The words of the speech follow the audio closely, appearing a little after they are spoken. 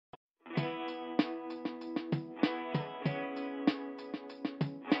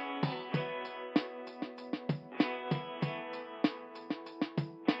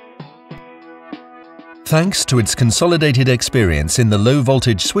Thanks to its consolidated experience in the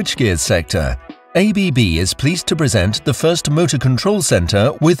low-voltage switchgear sector, ABB is pleased to present the first motor control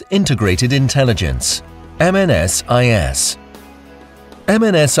center with integrated intelligence, MNS-IS.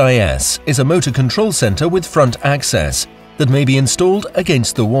 MNS-IS is a motor control center with front access that may be installed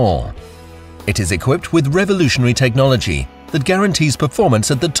against the wall. It is equipped with revolutionary technology that guarantees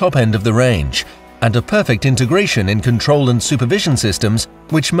performance at the top end of the range and a perfect integration in control and supervision systems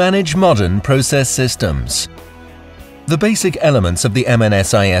which manage modern process systems. The basic elements of the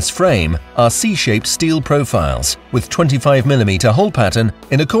MNS-IS frame are C-shaped steel profiles with 25 mm hole pattern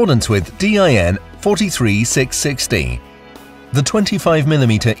in accordance with DIN 43660. The 25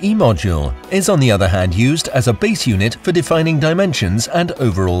 mm E-module is on the other hand used as a base unit for defining dimensions and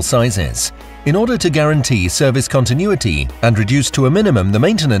overall sizes. In order to guarantee service continuity and reduce to a minimum the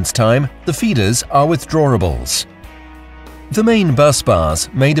maintenance time, the feeders are withdrawables. The main bus bars,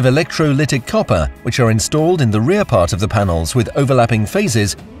 made of electrolytic copper, which are installed in the rear part of the panels with overlapping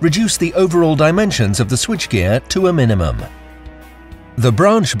phases, reduce the overall dimensions of the switchgear to a minimum. The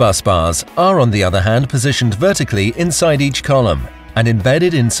branch bus bars are on the other hand positioned vertically inside each column and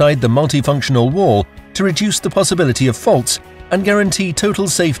embedded inside the multifunctional wall to reduce the possibility of faults and guarantee total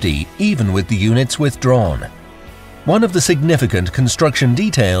safety even with the units withdrawn. One of the significant construction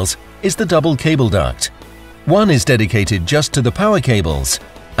details is the double cable duct. One is dedicated just to the power cables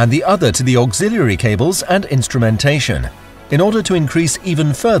and the other to the auxiliary cables and instrumentation, in order to increase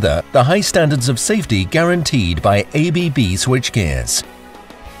even further the high standards of safety guaranteed by ABB switchgears.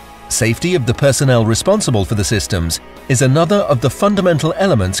 Safety of the personnel responsible for the systems is another of the fundamental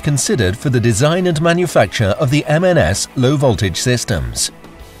elements considered for the design and manufacture of the MNS low-voltage systems.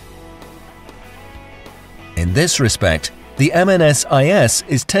 In this respect, the MNS-IS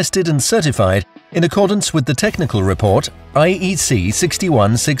is tested and certified in accordance with the technical report IEC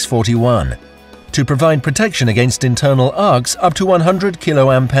 61641 to provide protection against internal arcs up to 100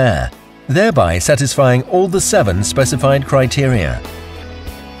 kA, thereby satisfying all the 7 specified criteria.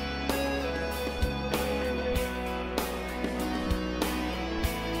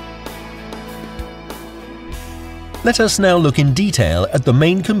 Let us now look in detail at the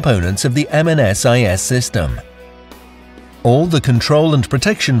main components of the MNS-IS system. All the control and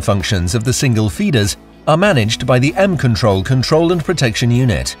protection functions of the single feeders are managed by the M-Control Control and Protection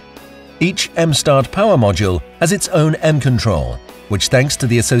Unit. Each M-Start power module has its own M-Control, which, thanks to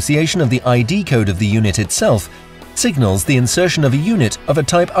the association of the ID code of the unit itself, signals the insertion of a unit of a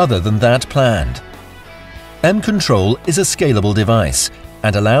type other than that planned. M-Control is a scalable device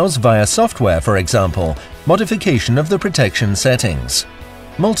and allows, via software for example, modification of the protection settings.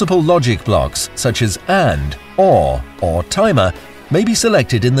 Multiple logic blocks such as AND, OR, or timer may be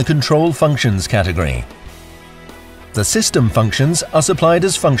selected in the control functions category. The system functions are supplied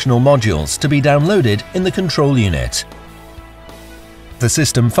as functional modules to be downloaded in the control unit. The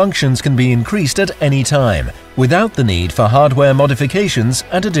system functions can be increased at any time without the need for hardware modifications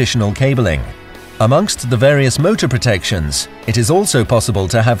and additional cabling. Amongst the various motor protections, it is also possible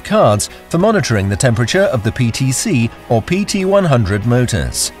to have cards for monitoring the temperature of the PTC or PT100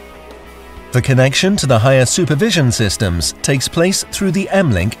 motors. The connection to the higher supervision systems takes place through the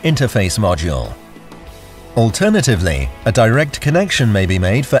M-Link interface module. Alternatively, a direct connection may be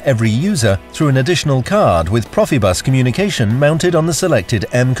made for every user through an additional card with Profibus communication mounted on the selected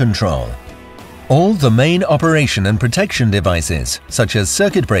M-Control. All the main operation and protection devices, such as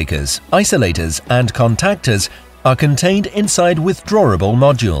circuit breakers, isolators, and contactors, are contained inside withdrawable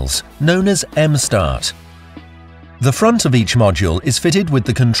modules, known as M-Start. The front of each module is fitted with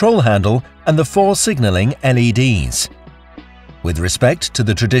the control handle and the 4 signaling LEDs. With respect to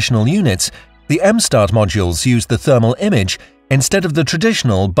the traditional units, the M-Start modules use the thermal image instead of the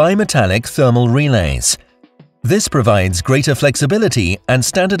traditional bimetallic thermal relays. This provides greater flexibility and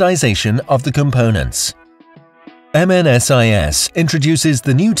standardization of the components. MNS-IS introduces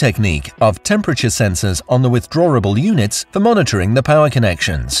the new technique of temperature sensors on the withdrawable units for monitoring the power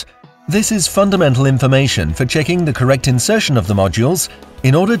connections. This is fundamental information for checking the correct insertion of the modules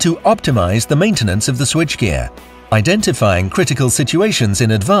in order to optimize the maintenance of the switchgear, identifying critical situations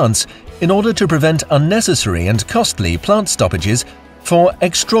in advance in order to prevent unnecessary and costly plant stoppages for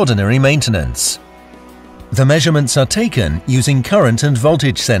extraordinary maintenance. The measurements are taken using current and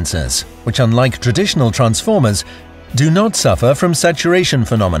voltage sensors, which, unlike traditional transformers, do not suffer from saturation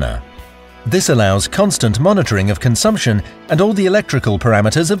phenomena. This allows constant monitoring of consumption and all the electrical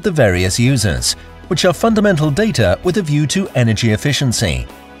parameters of the various users, which are fundamental data with a view to energy efficiency.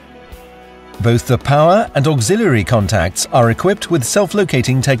 Both the power and auxiliary contacts are equipped with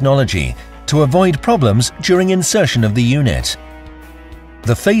self-locating technology to avoid problems during insertion of the unit.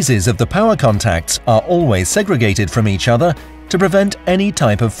 The phases of the power contacts are always segregated from each other to prevent any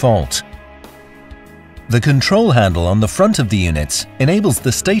type of fault. The control handle on the front of the units enables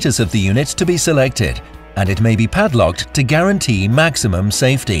the status of the unit to be selected, and it may be padlocked to guarantee maximum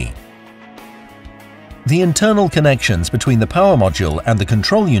safety. The internal connections between the power module and the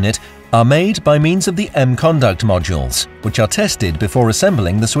control unit are made by means of the M-conduct modules, which are tested before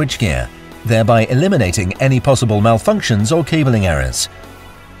assembling the switchgear, thereby eliminating any possible malfunctions or cabling errors.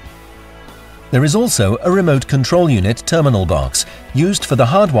 There is also a remote control unit terminal box used for the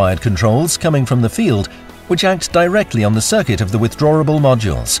hardwired controls coming from the field, which act directly on the circuit of the withdrawable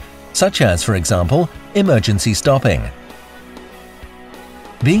modules, such as, for example, emergency stopping.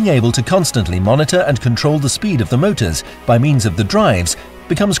 Being able to constantly monitor and control the speed of the motors by means of the drives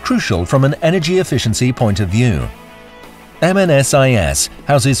becomes crucial from an energy efficiency point of view. MNS-IS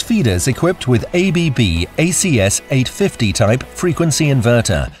houses feeders equipped with ABB ACS 850 type frequency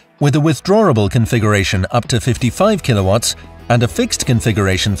inverter with a withdrawable configuration up to 55 kilowatts and a fixed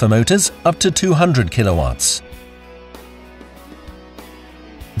configuration for motors up to 200 kilowatts.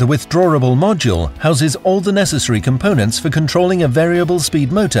 The withdrawable module houses all the necessary components for controlling a variable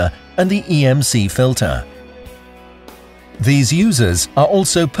speed motor and the EMC filter. These users are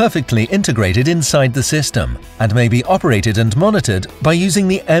also perfectly integrated inside the system and may be operated and monitored by using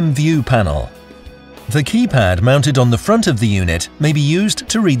the M-View panel. The keypad mounted on the front of the unit may be used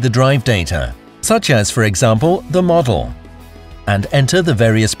to read the drive data, such as, for example, the model, and enter the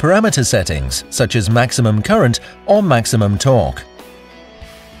various parameter settings such as maximum current or maximum torque.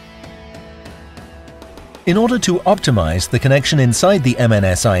 In order to optimize the connection inside the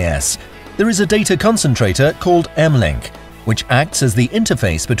MNS-IS, there is a data concentrator called M-Link, which acts as the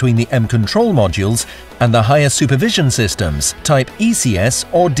interface between the M-control modules and the higher supervision systems type ECS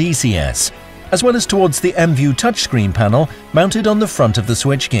or DCS, as well as towards the M-View touchscreen panel mounted on the front of the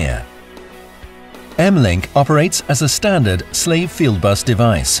switchgear. M-Link operates as a standard slave fieldbus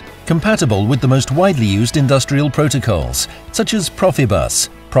device, compatible with the most widely used industrial protocols, such as Profibus,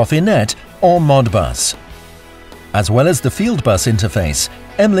 Profinet or Modbus. As well as the fieldbus interface,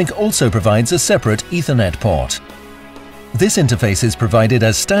 M-Link also provides a separate Ethernet port. This interface is provided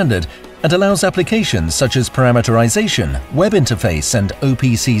as standard and allows applications such as parameterization, web interface and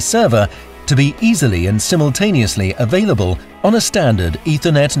OPC server to be easily and simultaneously available on a standard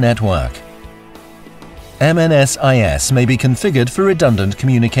Ethernet network. MNS-IS may be configured for redundant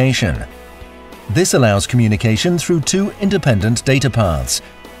communication. This allows communication through two independent data paths,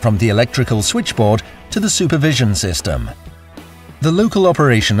 from the electrical switchboard to the supervision system. The local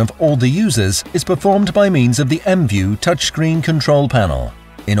operation of all the users is performed by means of the M-View touchscreen control panel.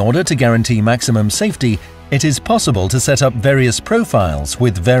 In order to guarantee maximum safety, it is possible to set up various profiles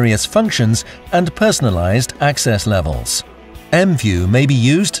with various functions and personalized access levels. M-View may be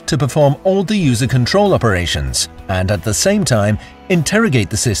used to perform all the user control operations and at the same time interrogate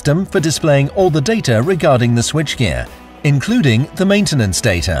the system for displaying all the data regarding the switchgear, including the maintenance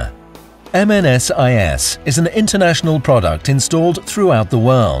data. MNS-IS is an international product installed throughout the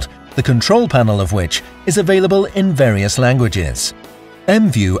world, the control panel of which is available in various languages.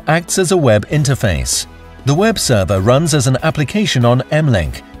 M-View acts as a web interface. The web server runs as an application on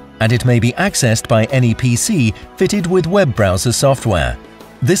M-Link, and it may be accessed by any PC fitted with web browser software.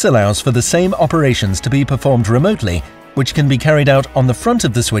 This allows for the same operations to be performed remotely, which can be carried out on the front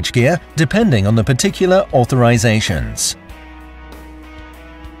of the switchgear depending on the particular authorizations.